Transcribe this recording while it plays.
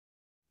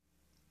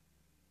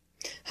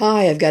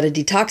Hi, I've got a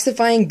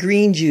detoxifying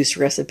green juice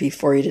recipe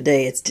for you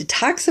today. It's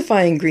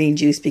detoxifying green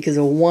juice because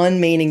of one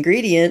main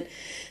ingredient,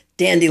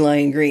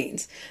 dandelion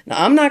greens.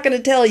 Now, I'm not going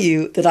to tell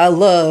you that I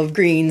love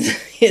greens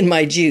in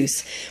my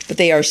juice, but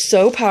they are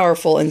so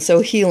powerful and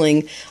so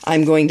healing,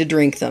 I'm going to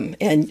drink them.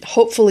 And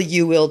hopefully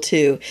you will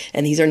too.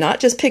 And these are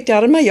not just picked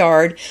out in my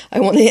yard. I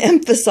want to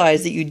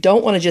emphasize that you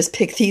don't want to just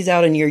pick these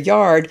out in your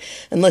yard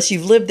unless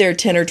you've lived there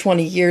 10 or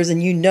 20 years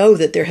and you know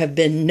that there have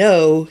been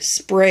no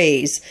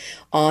sprays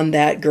on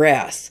that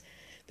grass.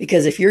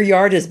 Because if your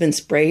yard has been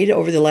sprayed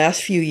over the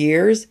last few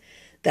years,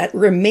 that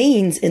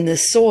remains in the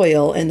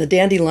soil, and the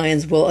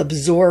dandelions will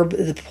absorb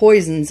the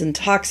poisons and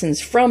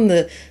toxins from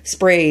the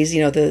sprays,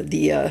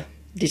 the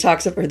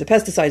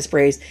pesticide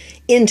sprays,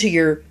 into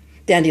your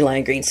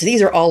dandelion greens. So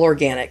these are all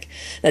organic.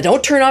 Now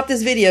don't turn off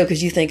this video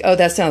because you think, oh,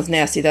 that sounds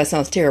nasty, that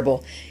sounds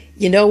terrible.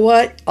 You know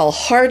what? I'll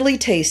hardly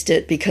taste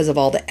it because of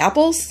all the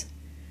apples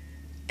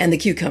and the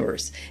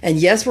cucumbers. And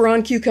yes, we're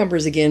on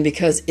cucumbers again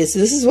because this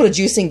is what a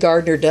juicing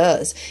gardener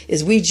does,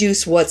 is we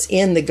juice what's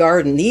in the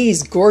garden.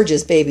 These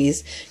gorgeous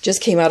babies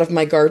just came out of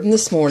my garden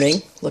this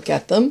morning. Look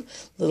at them.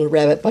 Little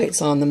rabbit bites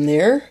on them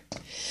there.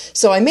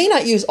 So I may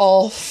not use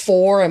all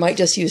 4. I might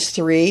just use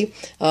 3,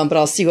 but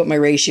I'll see what my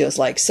ratio is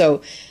like.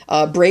 So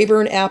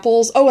Braeburn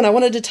apples. Oh, and I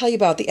wanted to tell you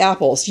about the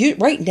apples.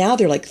 Right now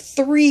they're like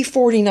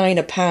 $3.49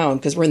 a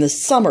pound because we're in the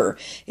summer.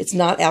 It's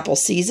not apple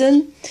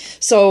season.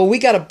 So we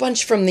got a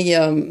bunch from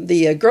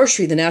the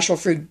grocery, the National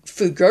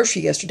Food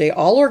Grocery yesterday,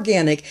 all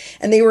organic,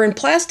 and they were in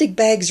plastic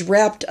bags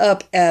wrapped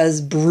up as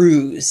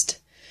bruised,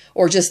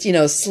 or just,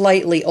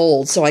 slightly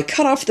old. So I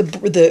cut off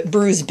the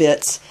bruised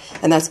bits,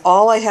 and that's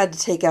all I had to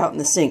take out in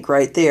the sink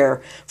right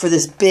there for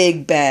this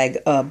big bag,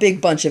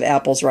 big bunch of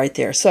apples right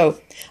there. So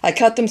I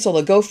cut them so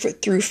they'll go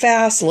through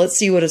fast. So let's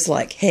see what it's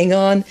like. Hang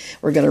on,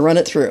 we're going to run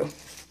it through.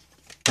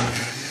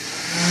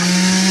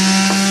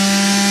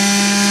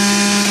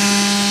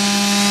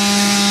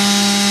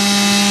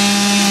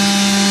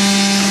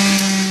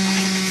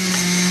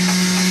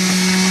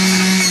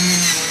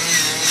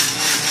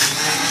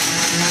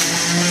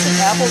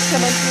 Apples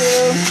coming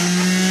through.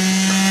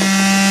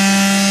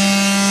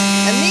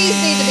 And these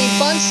need to be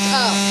bunched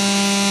up.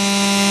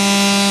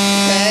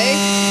 Okay?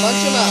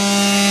 Bunch them up.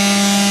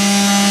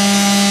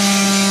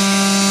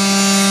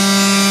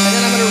 And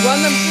then I'm going to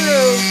run them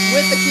through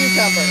with the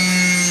cucumber.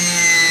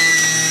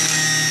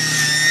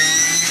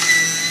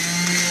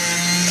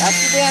 That's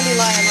the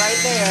dandelion right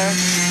there.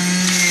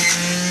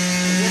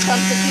 And here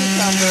comes the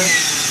cucumber.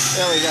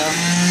 There we go.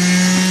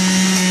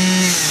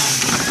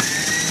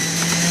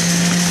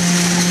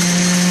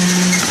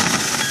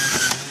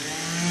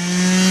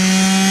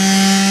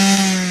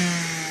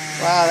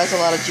 Wow, that's a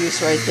lot of juice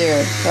right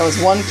there. That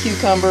was 1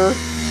 cucumber,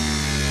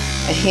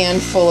 a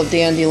handful of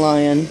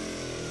dandelion,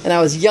 and I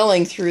was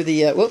yelling through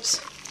the,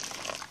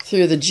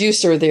 through the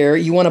juicer there.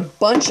 You want to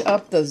bunch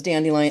up those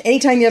dandelion.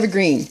 Anytime you have a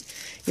green,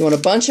 you want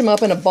to bunch them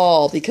up in a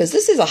ball because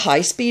this is a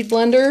high-speed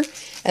blender,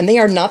 and they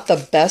are not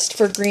the best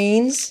for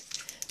greens,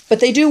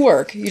 but they do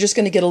work. You're just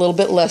going to get a little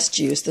bit less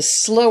juice.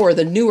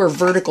 The newer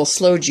vertical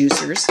slow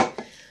juicers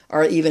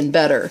are even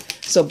better.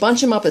 So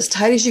bunch them up as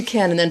tight as you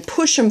can and then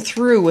push them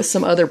through with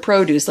some other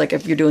produce, like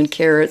if you're doing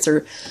carrots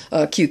or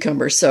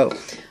cucumbers. So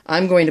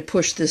I'm going to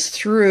push this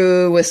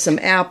through with some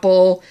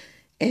apple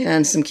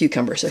and some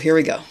cucumber. So here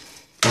we go.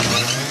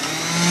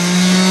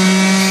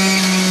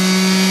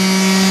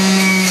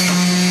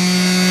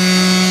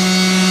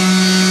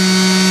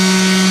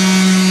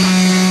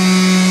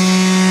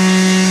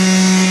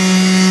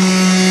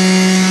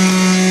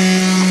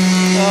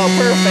 Oh,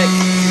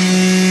 perfect.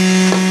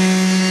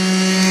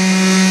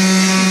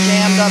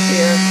 Up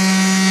here.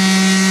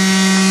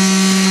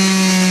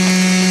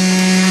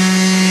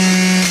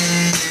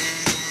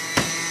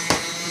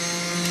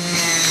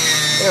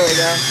 There we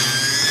go.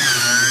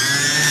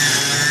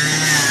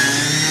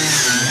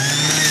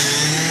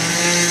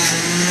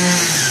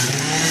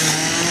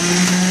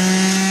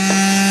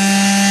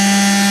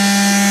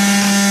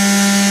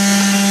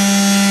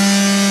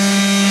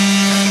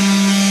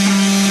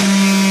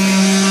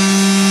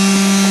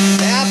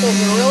 The apples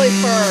are really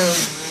firm.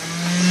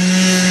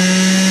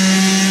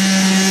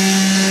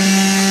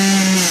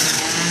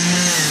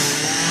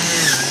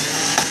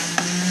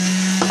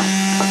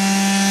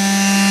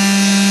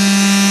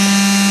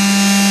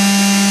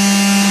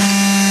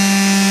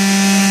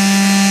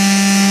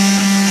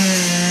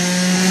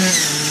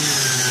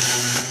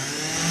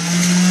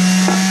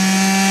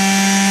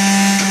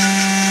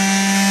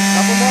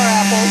 Couple more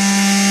apples.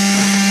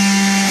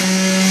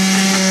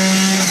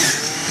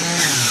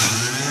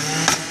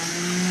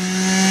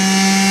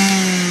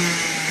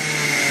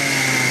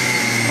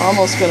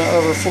 Almost going to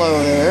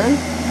overflow there.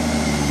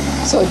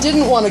 So I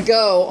didn't want to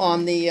go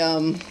on the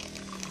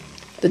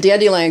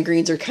dandelion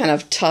greens are kind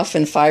of tough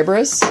and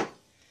fibrous.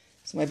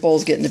 So my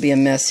bowl's getting to be a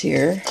mess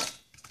here.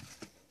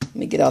 Let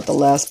me get out the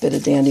last bit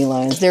of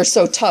dandelions. They're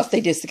so tough, they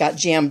just got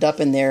jammed up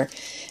in there.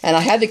 And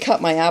I had to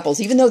cut my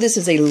apples. Even though this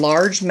is a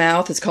large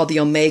mouth, it's called the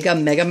Omega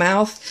Mega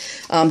Mouth.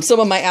 Some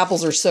of my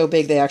apples are so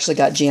big they actually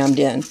got jammed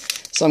in.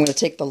 So I'm going to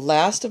take the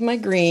last of my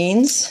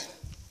greens.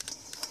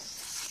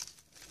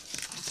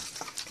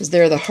 because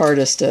they're the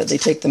hardest. They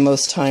take the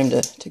most time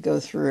to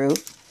go through.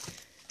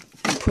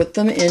 Put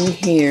them in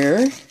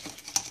here.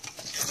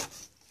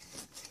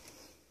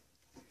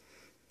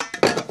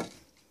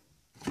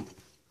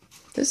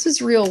 This is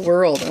real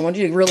world. I want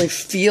you to really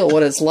feel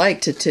what it's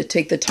like to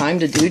take the time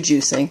to do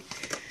juicing.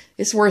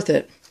 It's worth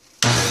it.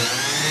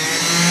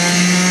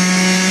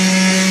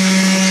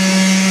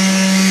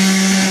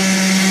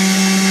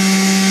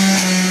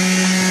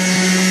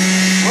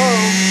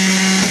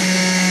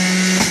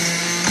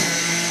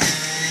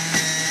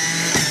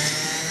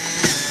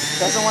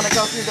 Doesn't want to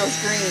go through those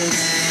greens.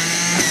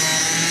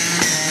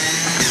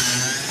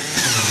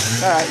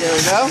 Alright, there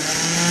we go.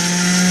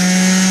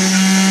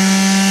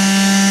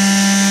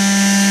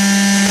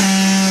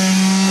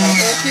 Got a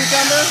whole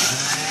cucumber.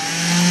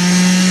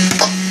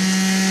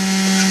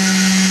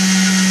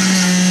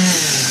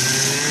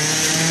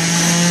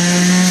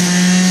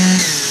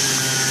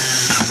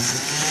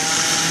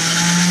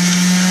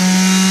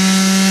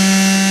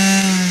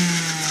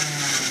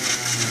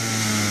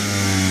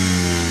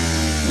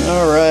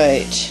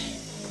 Alright.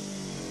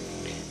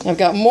 I've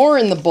got more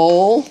in the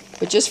bowl,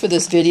 but just for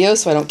this video,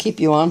 so I don't keep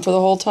you on for the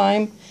whole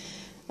time,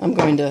 I'm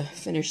going to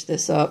finish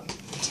this up,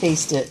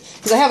 taste it.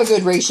 Because I have a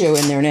good ratio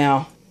in there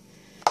now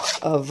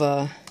of,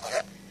 oh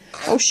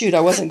shoot, I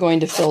wasn't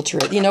going to filter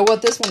it. You know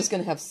what, this one is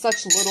going to have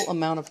such little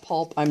amount of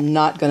pulp, I'm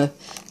not going to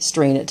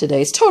strain it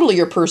today. It's totally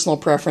your personal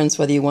preference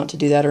whether you want to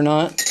do that or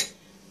not.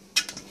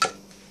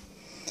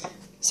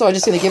 So I'm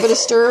just going to give it a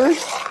stir.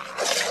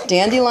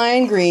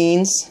 Dandelion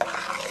greens.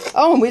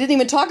 Oh, and we didn't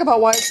even talk about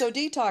why it's so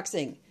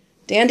detoxing.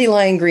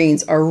 Dandelion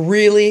greens are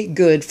really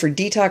good for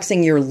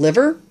detoxing your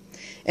liver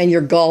and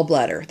your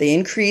gallbladder. They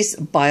increase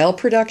bile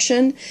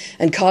production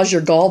and cause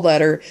your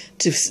gallbladder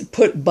to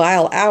put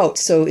bile out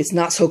so it's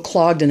not so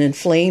clogged and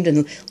inflamed,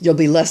 and you'll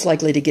be less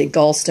likely to get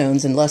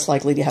gallstones and less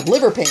likely to have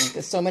liver pain,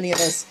 because so many of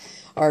us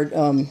are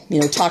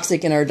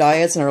toxic in our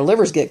diets and our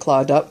livers get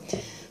clogged up.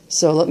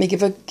 So let me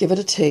give it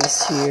a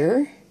taste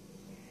here.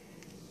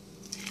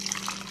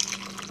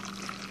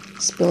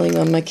 Spilling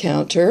on my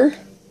counter.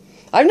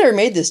 I've never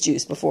made this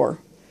juice before.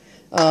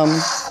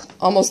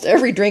 Almost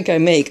every drink I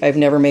make, I've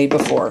never made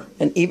before,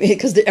 and even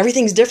because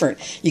everything's different.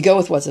 You go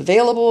with what's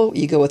available,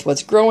 you go with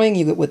what's growing,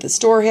 you go with what the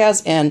store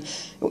has,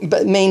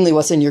 but mainly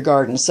what's in your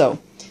garden. So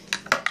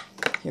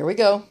here we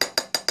go.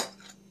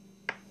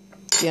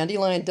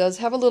 Dandelion does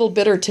have a little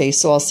bitter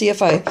taste, so I'll see if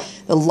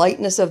the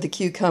lightness of the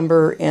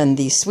cucumber and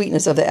the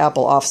sweetness of the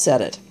apple offset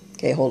it.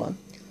 Okay, hold on.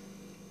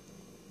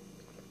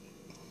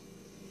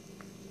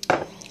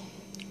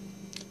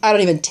 I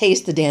don't even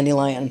taste the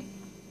dandelion.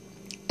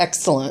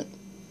 Excellent.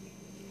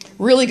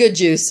 Really good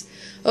juice.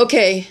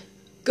 Okay,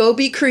 go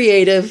be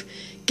creative.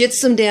 Get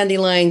some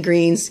dandelion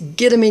greens.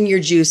 Get them in your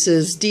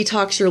juices.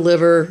 Detox your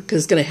liver,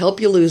 because it's going to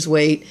help you lose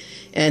weight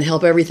and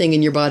help everything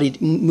in your body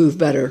move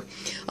better.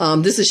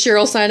 This is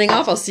Cheryl signing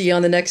off. I'll see you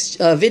on the next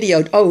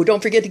video. Oh,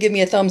 don't forget to give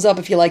me a thumbs up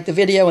if you like the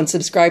video and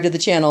subscribe to the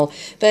channel.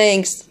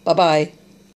 Thanks. Bye-bye.